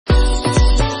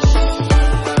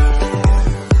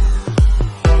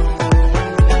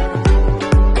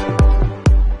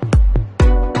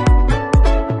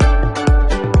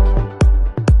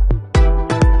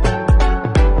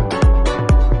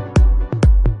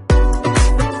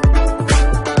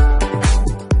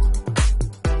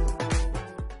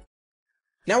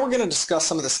Now we're going to discuss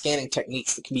some of the scanning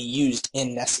techniques that can be used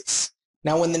in Nessus.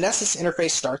 Now when the Nessus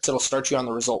interface starts, it'll start you on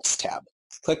the Results tab.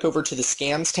 Click over to the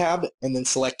Scans tab and then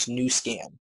select New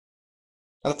Scan.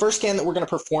 Now the first scan that we're going to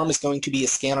perform is going to be a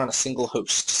scan on a single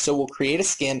host. So we'll create a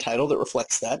scan title that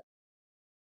reflects that.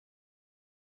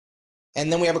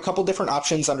 And then we have a couple different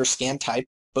options under scan type,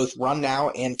 both run now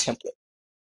and template.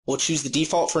 We'll choose the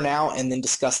default for now and then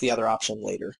discuss the other option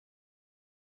later.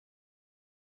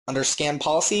 Under scan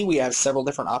policy, we have several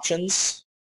different options.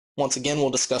 Once again, we'll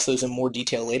discuss those in more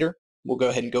detail later. We'll go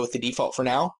ahead and go with the default for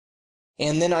now.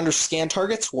 And then under scan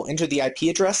targets, we'll enter the IP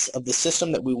address of the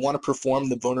system that we want to perform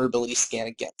the vulnerability scan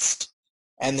against,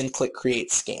 and then click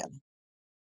Create Scan.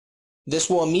 This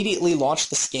will immediately launch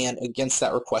the scan against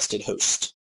that requested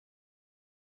host.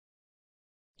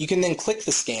 You can then click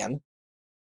the scan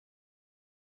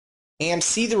and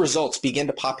see the results begin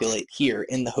to populate here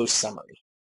in the host summary.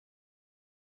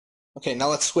 Okay, now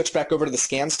let's switch back over to the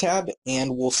Scans tab,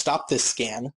 and we'll stop this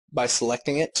scan by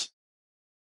selecting it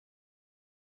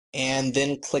and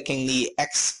then clicking the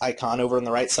X icon over on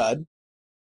the right side.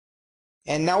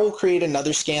 And now we'll create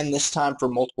another scan, this time for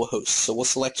multiple hosts. So we'll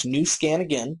select New Scan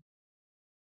again,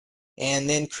 and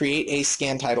then create a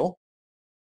scan title.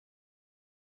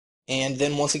 And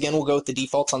then once again, we'll go with the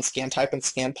defaults on scan type and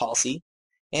scan policy.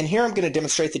 And here I'm going to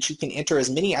demonstrate that you can enter as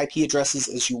many IP addresses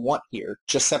as you want here,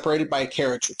 just separated by a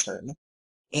carriage return.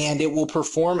 And it will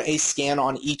perform a scan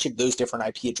on each of those different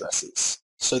IP addresses.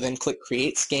 So then click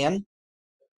Create Scan,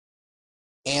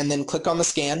 and then click on the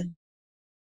scan.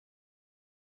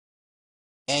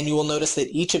 And you will notice that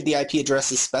each of the IP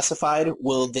addresses specified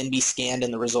will then be scanned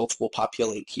and the results will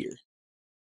populate here.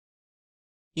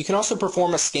 You can also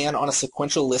perform a scan on a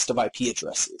sequential list of IP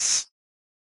addresses.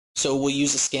 So we'll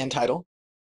use a scan title.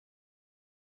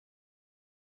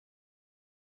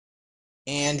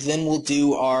 And then we'll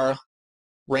do our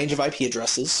range of IP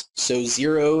addresses, so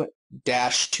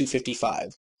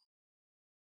 0-255,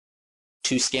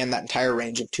 to scan that entire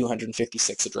range of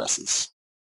 256 addresses.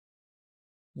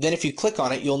 Then if you click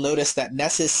on it, you'll notice that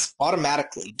Nessus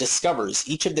automatically discovers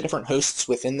each of the different hosts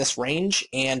within this range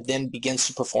and then begins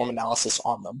to perform analysis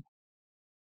on them.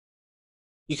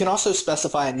 You can also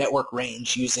specify a network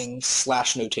range using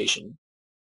 / notation.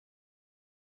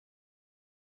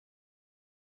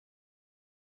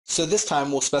 So this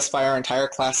time we'll specify our entire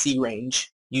Class C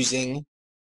range using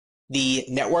the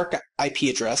network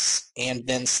IP address and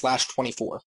then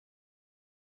 /24.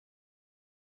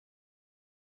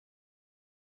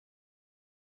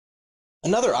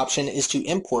 Another option is to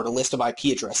import a list of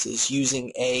IP addresses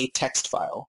using a text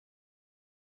file.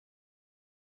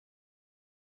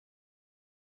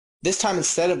 This time,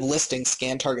 instead of listing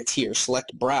scan targets here,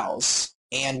 select Browse,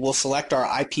 and we'll select our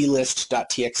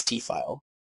iplist.txt file,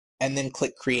 and then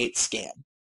click Create Scan.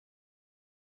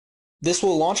 This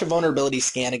will launch a vulnerability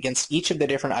scan against each of the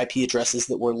different IP addresses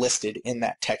that were listed in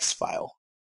that text file.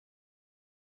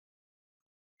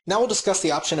 Now we'll discuss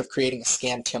the option of creating a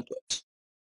scan template.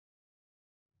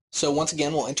 So once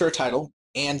again, we'll enter a title,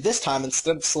 and this time,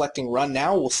 instead of selecting Run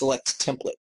Now, we'll select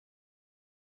Template.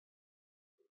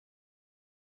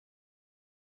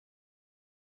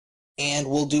 And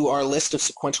we'll do our list of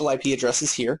sequential IP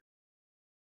addresses here,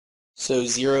 so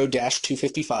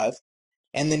 0-255,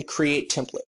 and then Create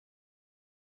Template.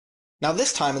 Now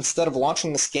this time, instead of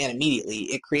launching the scan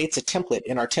immediately, it creates a template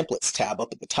in our Templates tab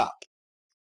up at the top.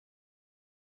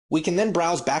 We can then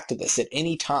browse back to this at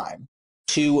any time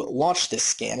to launch this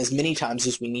scan as many times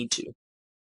as we need to.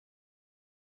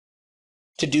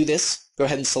 To do this, go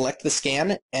ahead and select the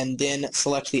scan, and then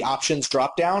select the Options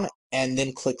drop-down, and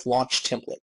then click Launch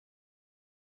Template.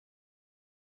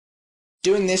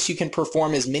 Doing this, you can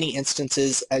perform as many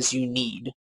instances as you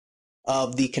need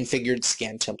of the configured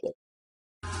scan template.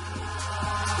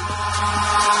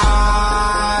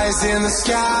 Eyes in the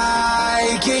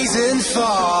sky, gazing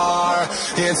far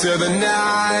into the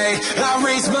night, I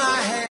raise my head.